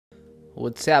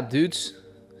What's up, dudes?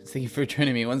 Thank you for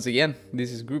joining me once again.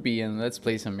 This is Groupie, and let's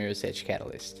play some Mirror's Edge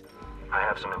Catalyst. I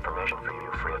have some information for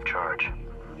you, free of charge.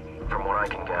 From what I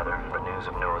can gather, the news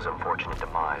of Noah's unfortunate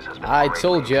demise has been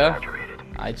exaggerated.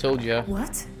 I told ya.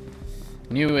 What?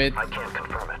 Knew it. I can't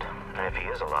confirm it, and if he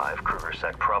is alive,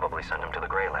 KrugerSec probably sent him to the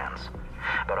Greylands.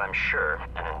 But I'm sure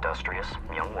an industrious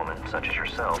young woman such as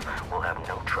yourself will have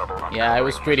no trouble uncovering. Yeah, it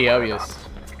was pretty obvious.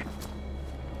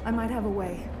 I might have a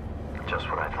way. Just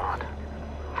what I thought.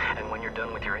 And when you're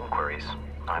done with your inquiries,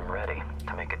 I'm ready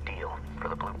to make a deal for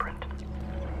the blueprint.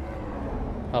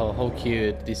 Oh, how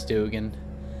cute, this Dogen.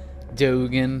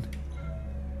 Dogen.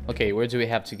 Okay, where do we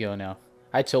have to go now?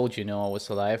 I told you Noah was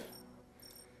alive.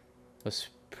 It was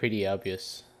pretty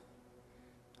obvious.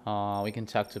 We can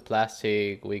talk to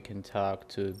Plastic, we can talk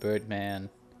to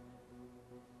Birdman.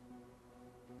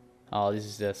 Oh, this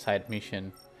is the side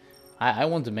mission. I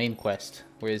want the main quest.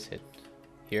 Where is it?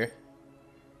 Here?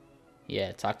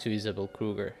 Yeah, talk to Isabel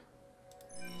Kruger.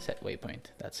 Set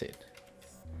waypoint, that's it.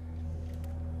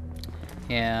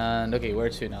 And okay, where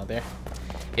to now? There.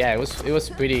 Yeah, it was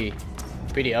pretty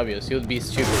obvious. It would be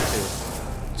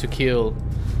stupid to kill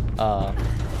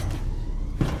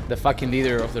the fucking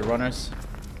leader of the runners.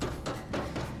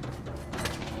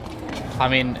 I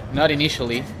mean, not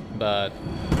initially, but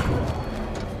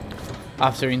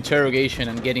after interrogation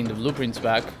and getting the blueprints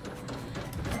back,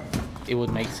 it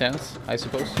would make sense, I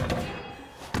suppose.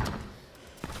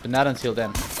 But not until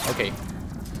then. Okay.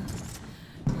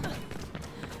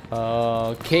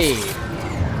 Okay.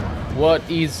 What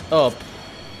is up?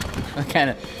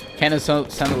 Kind of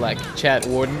sounded like Chad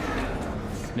Warden.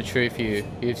 Not sure if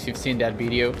you've seen that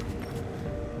video.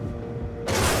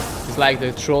 It's like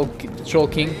the Troll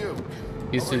King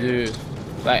used to do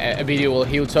like a video where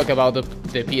he would talk about the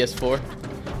PS4.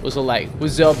 Also like,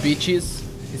 what's up, bitches?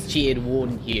 It's Chad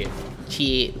Warden here.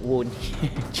 Chad Warden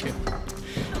here.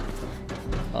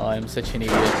 Oh, I'm such an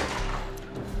idiot.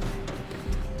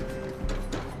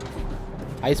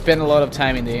 I spend a lot of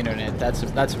time in the internet. That's a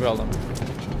problem.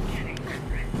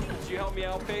 Did you help me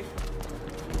out, Faith?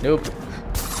 Nope.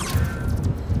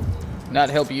 Not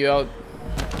help you out.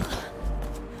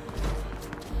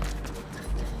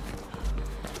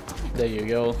 There you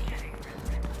go.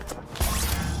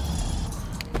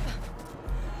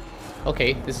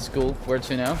 Okay, this is cool. Where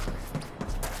to now?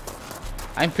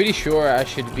 I'm pretty sure I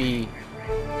should be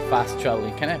fast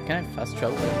traveling. Can I fast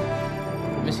travel?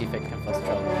 Let me see if I can fast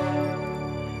travel.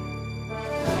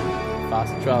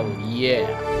 Fast travel, yeah.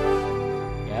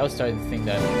 Yeah, I was starting to think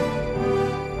that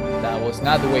that was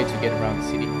not the way to get around the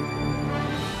city.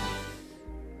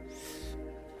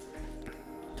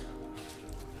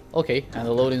 Okay, and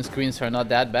the loading screens are not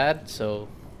that bad, so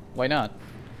why not?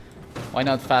 Why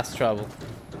not fast travel?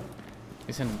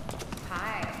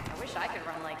 Hi, I wish I could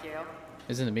run like you.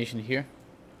 Isn't the mission here?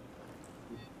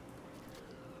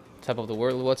 Top of the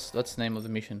world. What's the name of the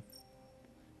mission?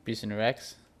 Prisoner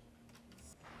X.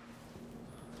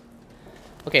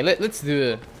 Okay, let's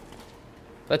do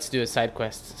a side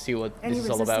quest. See what Any this is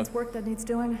all about. resistance work that needs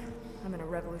doing? I'm in a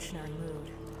revolutionary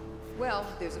mood. Well,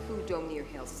 there's a food dome near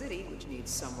Hell City, which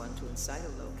needs someone to incite a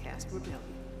low-caste rebellion.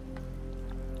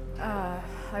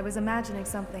 I was imagining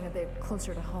something a bit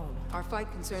closer to home. Our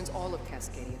fight concerns all of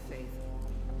Cascadia, Faith.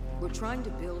 We're trying to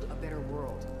build a better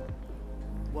world.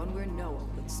 One where Noah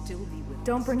would still be with us.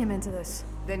 Don't bring him into this.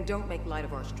 Then don't make light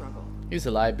of our struggle. He's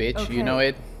a lie, bitch. Okay. You know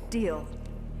it. Deal.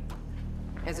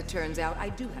 As it turns out, I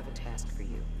do have a task for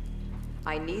you.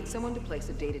 I need someone to place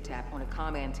a data tap on a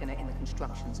comm antenna in the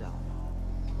construction zone.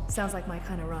 Sounds like my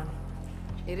kind of run.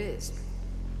 It is.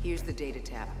 Here's the data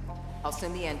tap. I'll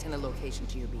send the antenna location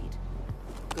to your beat.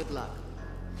 Good luck.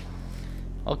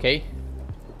 Okay.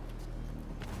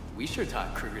 We sure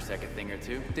taught KrugerSec a thing or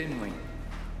two, didn't we?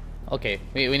 Okay.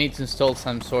 We need to install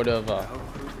some sort of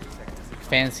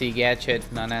fancy gadget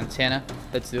on antenna.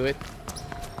 Let's do it.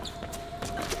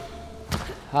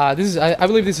 I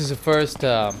believe this is the first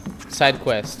side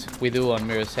quest we do on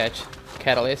Mirror's Edge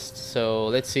Catalyst. So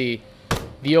let's see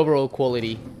the overall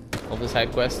quality of the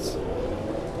side quests.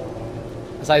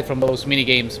 Aside from those mini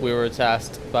games we were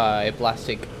tasked by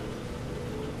Plastic.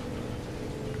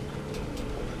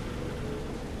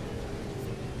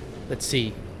 Let's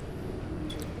see.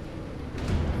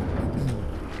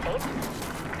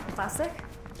 Plastic?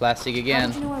 Plastic How again.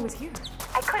 did you know I was here?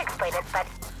 I could explain it, but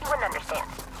you wouldn't understand.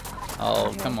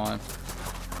 Oh, come on.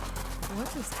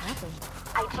 What just happened?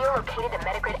 I geolocated a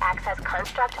Metagrid access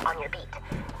construct on your beat.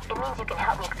 It means you can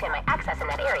help me expand my access in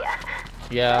that area.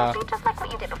 Yeah. It'll be just like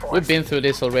what you did before. We've been through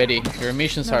this already. Your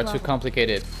missions No are too problem.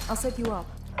 complicated. I'll set you up.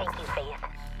 Thank you, Faith.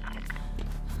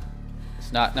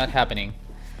 It's not happening.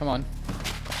 Come on.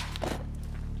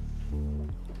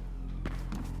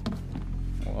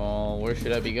 where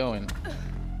should I be going?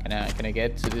 Can I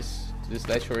get to this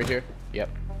ledge over here? Yep.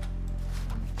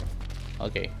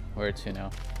 Okay, where to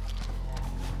now?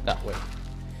 That way.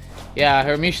 Yeah,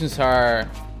 her missions are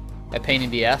a pain in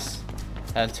the ass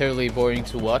and terribly boring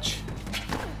to watch.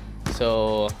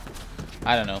 So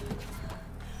I don't know.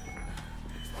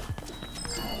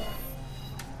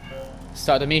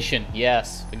 Start a mission.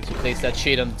 Yes, we need to place that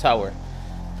shit on the tower.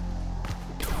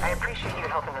 I appreciate you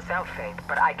helping us out, Faith,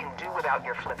 but I can do without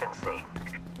your flippancy.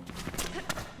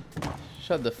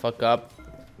 Shut the fuck up.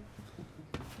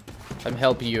 I'm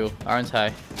helping you, aren't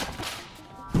I?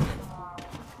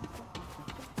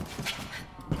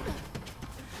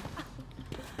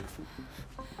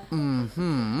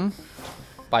 Mm-hmm.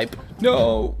 Pipe.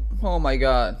 No! Oh my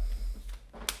god.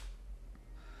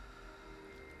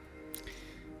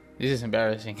 This is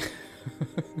embarrassing.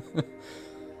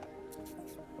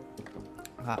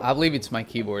 I believe it's my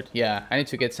keyboard. Yeah, I need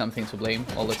to get something to blame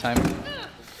all the time.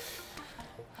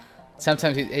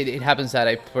 Sometimes it happens that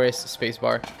I press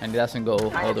spacebar and it doesn't go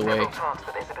all the way. I had several talks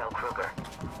with Isabel Kruger.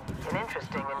 An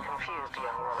interesting and confused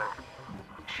young woman.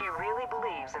 She really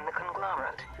believes in the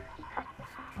conglomerate.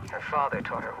 Her father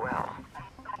taught her well.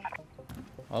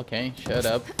 Okay, shut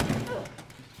up.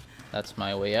 That's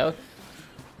my way out.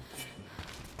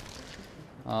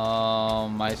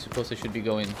 I suppose I should be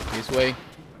going this way.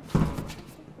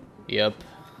 Yep.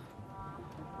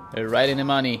 They're right in the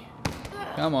money.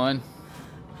 Come on.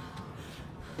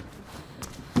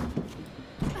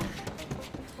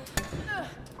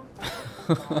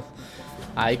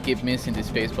 I keep missing the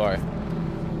spacebar.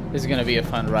 This is gonna be a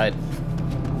fun ride.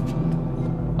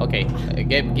 Okay,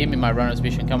 give me my runner's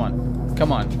vision. Come on.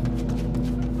 Come on.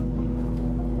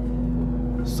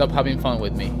 Stop having fun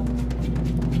with me.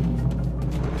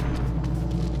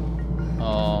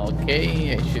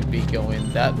 Okay, I should be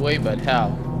going that way, but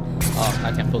how? Oh,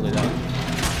 I can pull it out.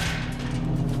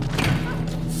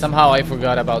 Somehow I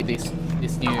forgot about this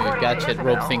new gadget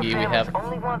rope thingy we have.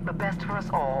 Only want the best for us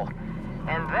all,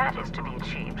 and that is to be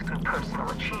achieved through personal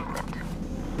achievement.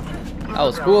 That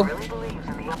was cool. Really believes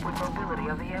in the upward mobility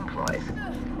of the employees.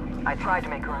 I tried to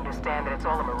make her understand that it's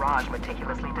all a mirage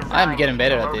meticulously designed. I'm getting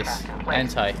better at this.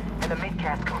 Anti. And the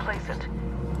mid-caste complacent.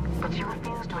 But she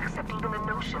refused to accept even the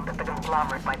notion that the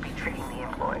conglomerate might be tricking the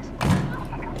employees.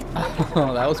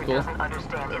 Oh, that was What she cool. doesn't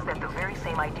understand is that the very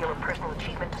same ideal of personal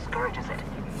achievement discourages it,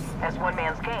 as one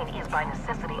man's gain is by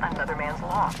necessity another man's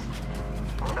loss.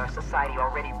 With our society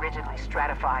already rigidly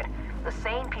stratified, the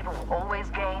sane people will always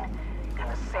gain,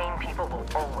 and the sane people will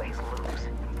always lose.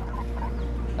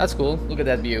 That's cool. Look at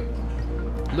that view.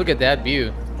 Look at that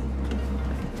view.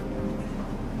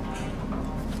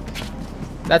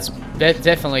 That's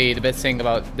definitely the best thing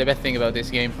about this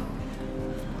game.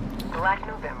 Black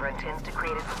November intends to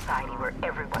create a society where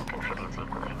everyone contributes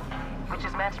equally, which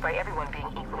is matched by everyone being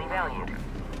equally valued.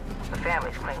 The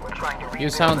families claim we're trying to You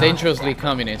rebuild sound our dangerously society.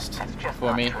 communist That's just for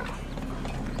not me. true.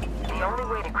 The only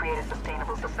way to create a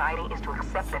sustainable society is to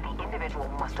accept that the individual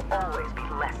must always be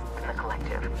less than the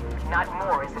collective, not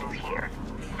more as it is here,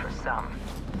 for some.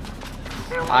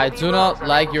 There will I be do not rules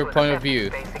like unable your to point of accept view.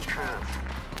 Basic truths.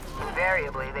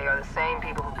 Invariably, they are the same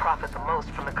people who profit the most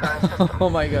from the current system. Oh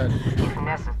my god. If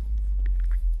necessary.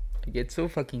 I get so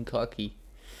fucking cocky.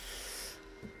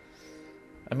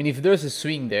 I mean, if there's a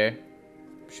swing there,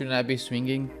 shouldn't I be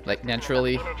swinging like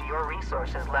naturally? Energy or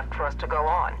resources left for us to go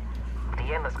on.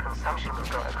 The endless consumption we've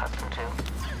grown accustomed to.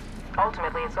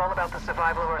 Ultimately, it's all about the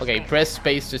survival of our Okay, species. press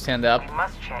space to stand up. We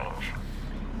must change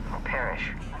or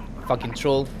perish. Fucking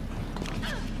troll.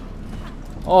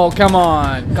 Oh, come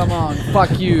on. Come on.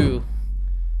 Fuck you.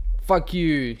 Fuck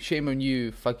you. Shame on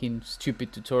you. Fucking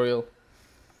stupid tutorial.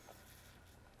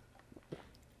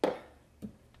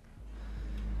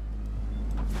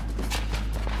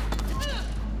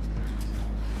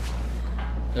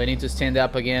 Do I need to stand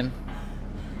up again?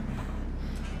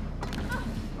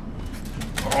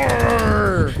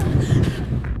 Arrgh.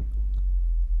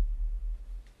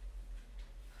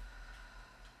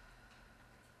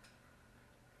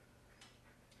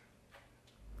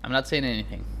 I'm not saying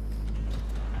anything.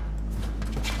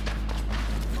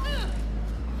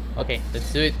 Okay,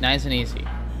 let's do it nice and easy.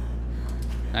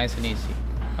 Nice and easy.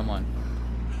 Come on.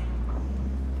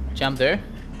 Jump there.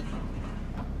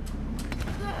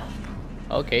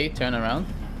 Okay, turn around.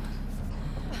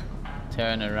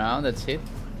 Turn around, that's it.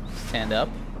 Stand up.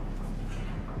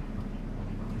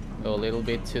 Go a little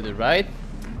bit to the right.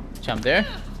 Jump there.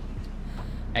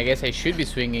 I guess I should be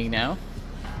swinging now.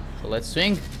 So let's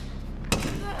swing.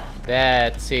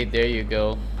 That's it, there you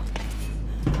go.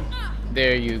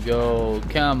 There you go.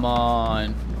 Come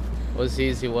on. Was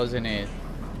easy, wasn't it?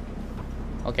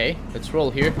 Okay, let's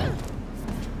roll here.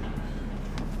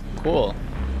 Cool.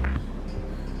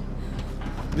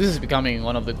 This is becoming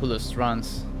one of the coolest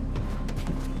runs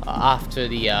after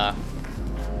the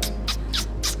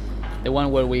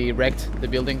one where we wrecked the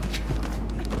building.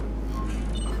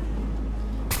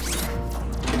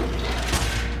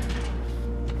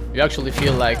 You actually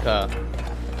feel like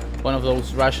one of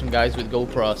those Russian guys with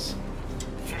GoPros.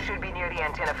 You should be near the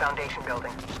antenna foundation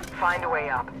building. Find a way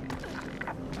up.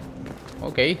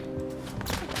 Okay.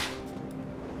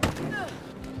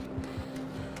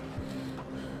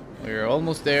 We're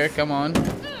almost there, come on.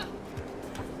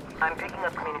 I'm picking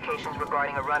up communications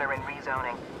regarding a runner in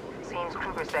rezoning. Seems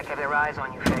KrugerSec have their eyes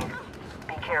on you, Faith.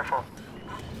 Be careful.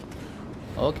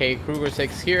 Okay,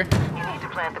 KrugerSec's here. You need to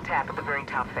plant the tap at the very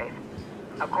top, Faith.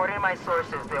 According to my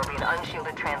sources, there'll be an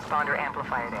unshielded transponder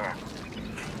amplifier there.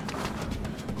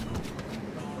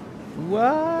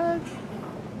 What?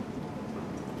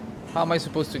 How am I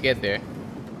supposed to get there?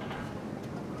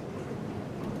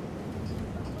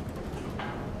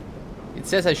 It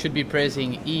says I should be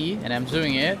pressing E, and I'm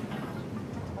doing it.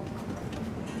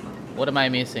 What am I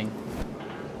missing?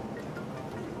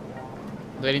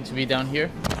 Do I need to be down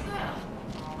here?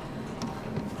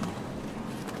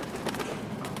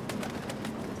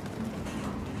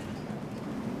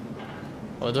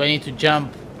 Or do I need to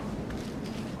jump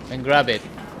and grab it?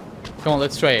 Come on,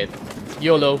 let's try it.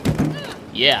 YOLO.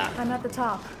 Yeah. I'm at the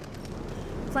top.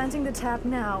 Planting the tap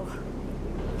now.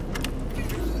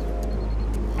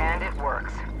 And it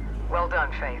works. Well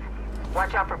done, Faith.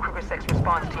 Watch out for KrugerSec's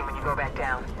response team when you go back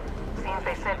down. Seems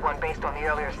they sent one based on the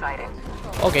earlier sighting.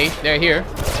 Okay, they're here.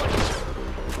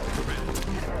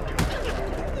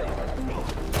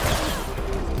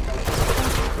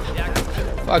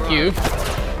 Fuck you.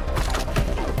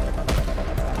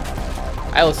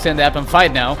 I'll stand up and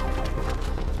fight now.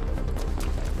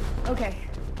 Okay.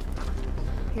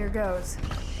 Here goes.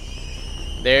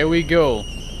 There we go.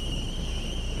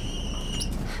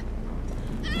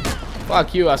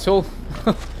 Fuck you, asshole.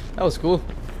 That was cool.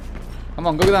 Come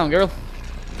on, go down, girl.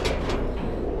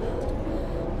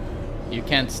 You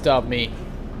can't stop me.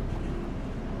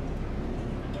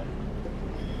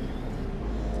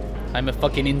 I'm a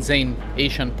fucking insane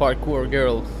Asian parkour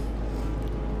girl.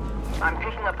 I'm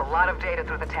picking up a lot of data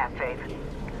through the tap, Faith.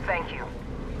 Thank you.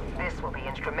 This will be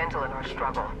instrumental in our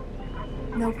struggle.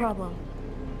 No problem.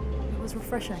 It was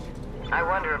refreshing. I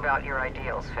wonder about your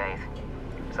ideals, Faith.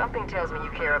 Something tells me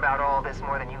you care about all this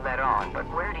more than you let on, but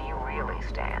where do you really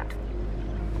stand?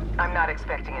 I'm not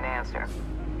expecting an answer.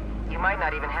 You might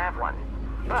not even have one,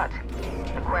 but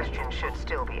the question should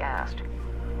still be asked.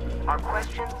 Our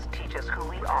questions teach us who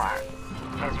we are,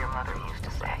 as your mother used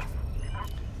to say.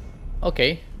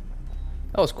 Okay.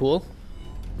 That was cool.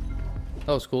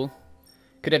 That was cool.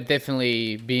 Could have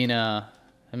definitely been a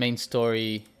main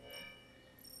story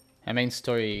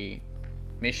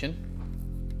mission.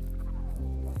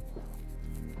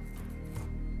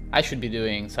 I should be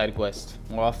doing side quests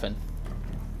more often.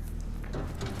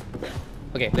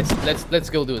 Okay, let's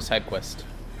go do a side quest.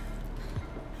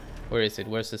 Where is it?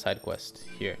 Where's the side quest?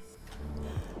 Here.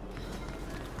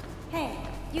 Hey,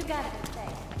 you got it.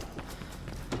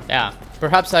 Yeah,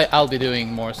 perhaps I'll be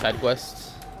doing more side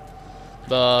quests,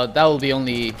 but that will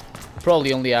be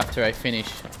probably only after I finish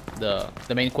the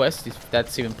main quest, if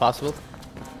that's even possible.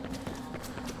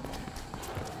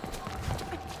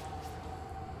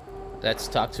 Let's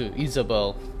talk to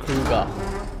Isabel Kruger.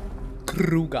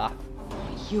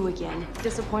 You again.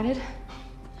 Disappointed?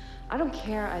 I don't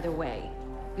care either way.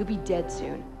 You'll be dead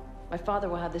soon. My father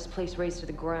will have this place razed to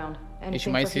the ground.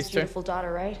 Anything my for his sister? beautiful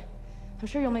daughter, right? I'm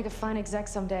sure you'll make a fine exec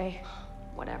someday.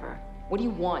 Whatever. What do you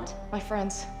want? My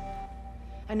friends.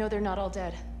 I know they're not all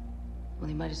dead. Well,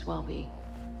 they might as well be.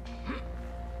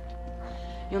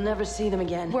 You'll never see them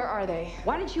again. Where are they?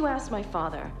 Why didn't you ask my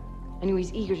father? I knew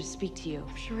he's eager to speak to you.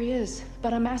 I'm sure he is,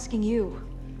 but I'm asking you.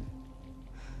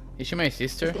 Is she my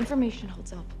sister? If the information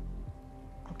holds up,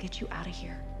 I'll get you out of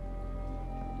here.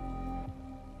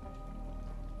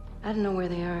 I don't know where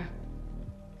they are.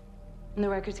 And the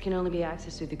records can only be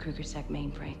accessed through the KrugerSec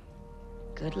mainframe.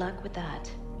 Good luck with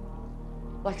that.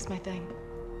 Luck's my thing.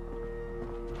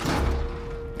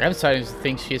 I'm starting to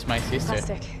think she's my sister.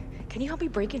 Plastic, can you help me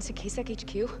break into KSEC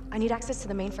HQ? I need access to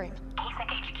the mainframe. KSEC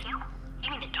HQ?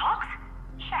 You mean the dogs?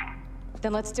 Sure.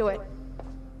 Then let's do it.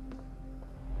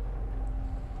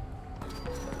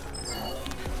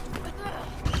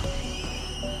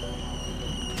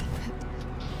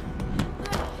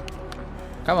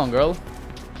 Come on, girl.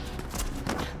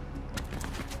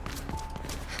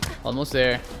 Almost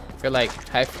there. You're like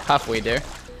halfway there.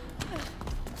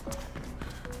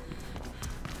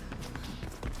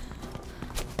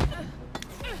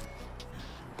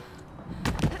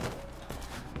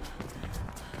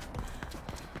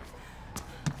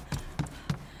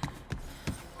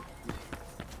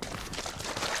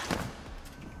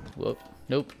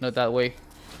 Nope, not that way.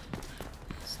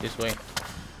 It's this way.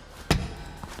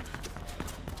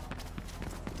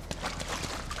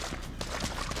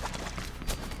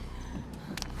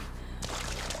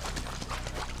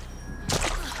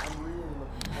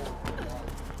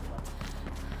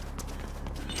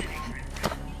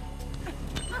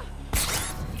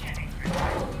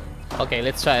 Okay,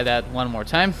 let's try that one more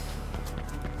time.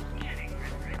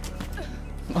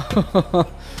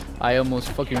 I almost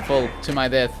fucking fall to my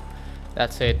death.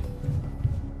 That's it.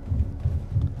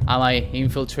 Am I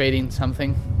infiltrating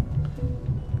something?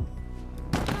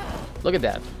 Look at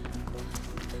that.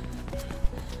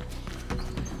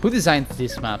 Who designed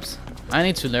these maps? I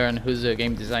need to learn who's the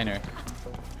game designer.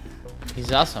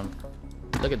 He's awesome.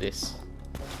 Look at this.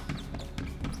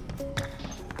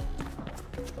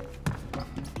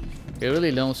 He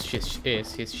really knows his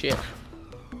shit.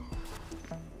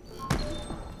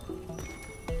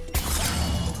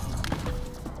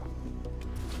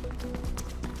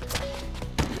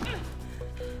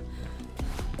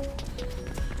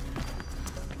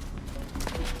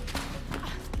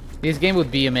 This game would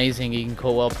be amazing in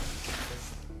co-op.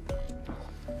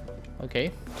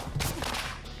 Okay.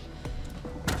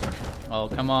 Oh,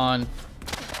 come on.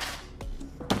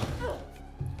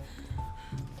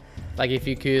 Like if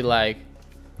you could like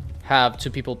have two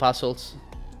people puzzles.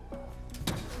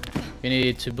 You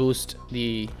need to boost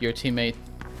your teammate.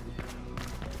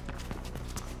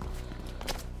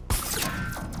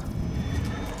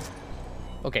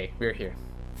 Okay, we're here.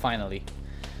 Finally.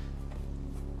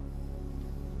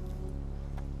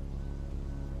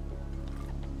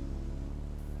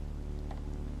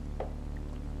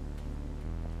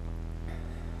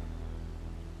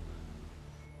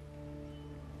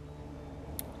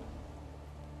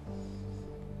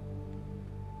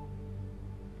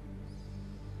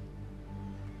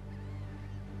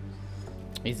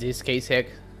 Is this Kasek?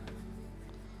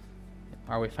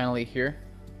 Are we finally here?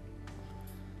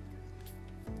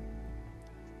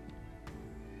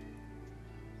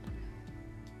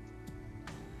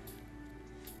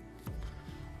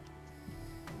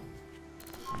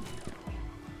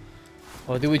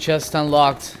 Or do we just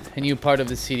unlocked a new part of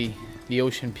the city, the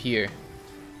Ocean Pier?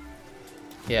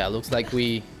 Yeah, looks like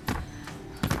we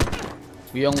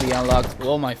only unlocked.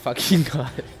 Oh my fucking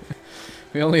god!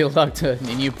 We only unlocked a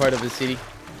new part of the city.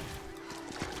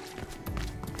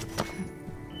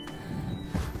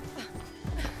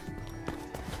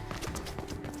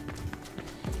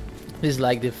 This is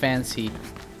like the fancy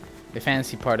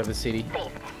part of the city.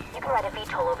 Faith, you can ride a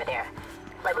VTOL over there.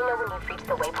 Let me know when you've reached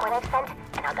the waypoint I've sent,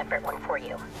 and I'll divert one for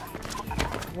you.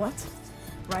 What?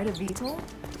 Ride a VTOL?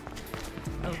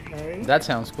 Okay. That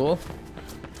sounds cool.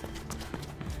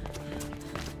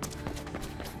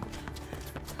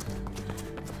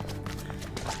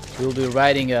 We'll be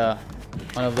riding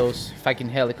one of those fucking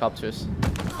helicopters.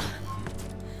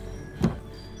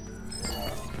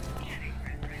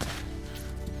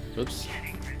 Oops.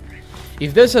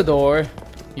 If there's a door,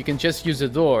 you can just use the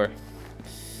door.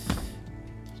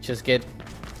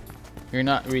 You're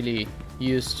not really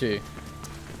used to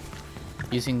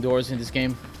using doors in this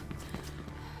game.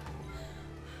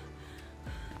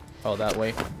 Oh, that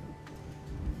way.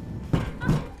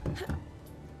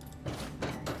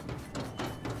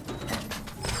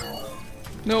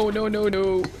 No, no, no,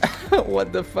 no.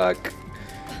 What the fuck?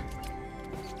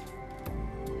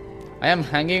 I am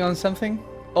hanging on something?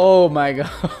 Oh my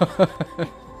god.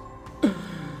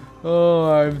 Oh,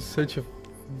 I'm such a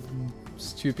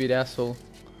stupid asshole.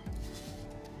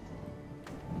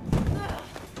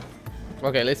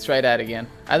 Okay, let's try that again.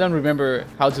 I don't remember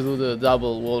how to do the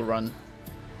double wall run.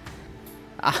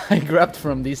 I grabbed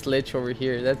from this ledge over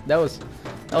here. That was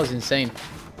insane.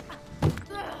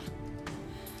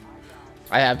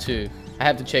 I have to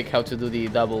check how to do the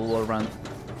double wall run.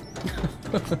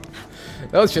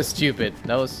 That was just stupid.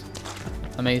 That was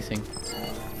amazing.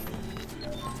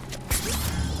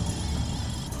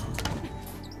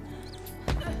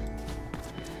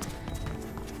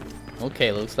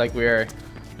 Okay, looks like we're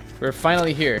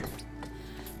finally here.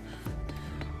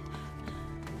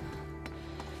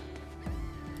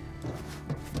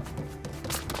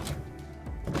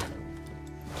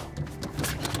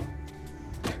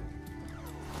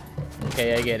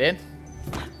 Okay, I get it.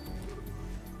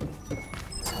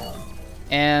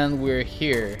 And we're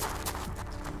here.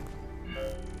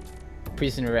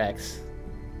 Prisoner X.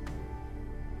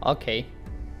 Okay.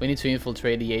 We need to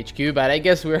infiltrate the HQ, but I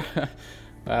guess we're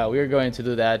going to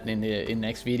do that in the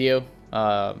next video.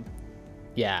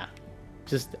 Yeah.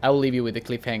 I will leave you with a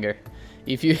cliffhanger.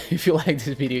 If you like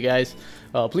this video, guys,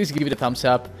 please give it a thumbs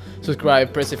up,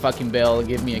 subscribe, press the fucking bell,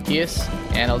 give me a kiss,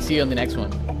 and I'll see you on the next one.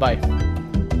 Bye.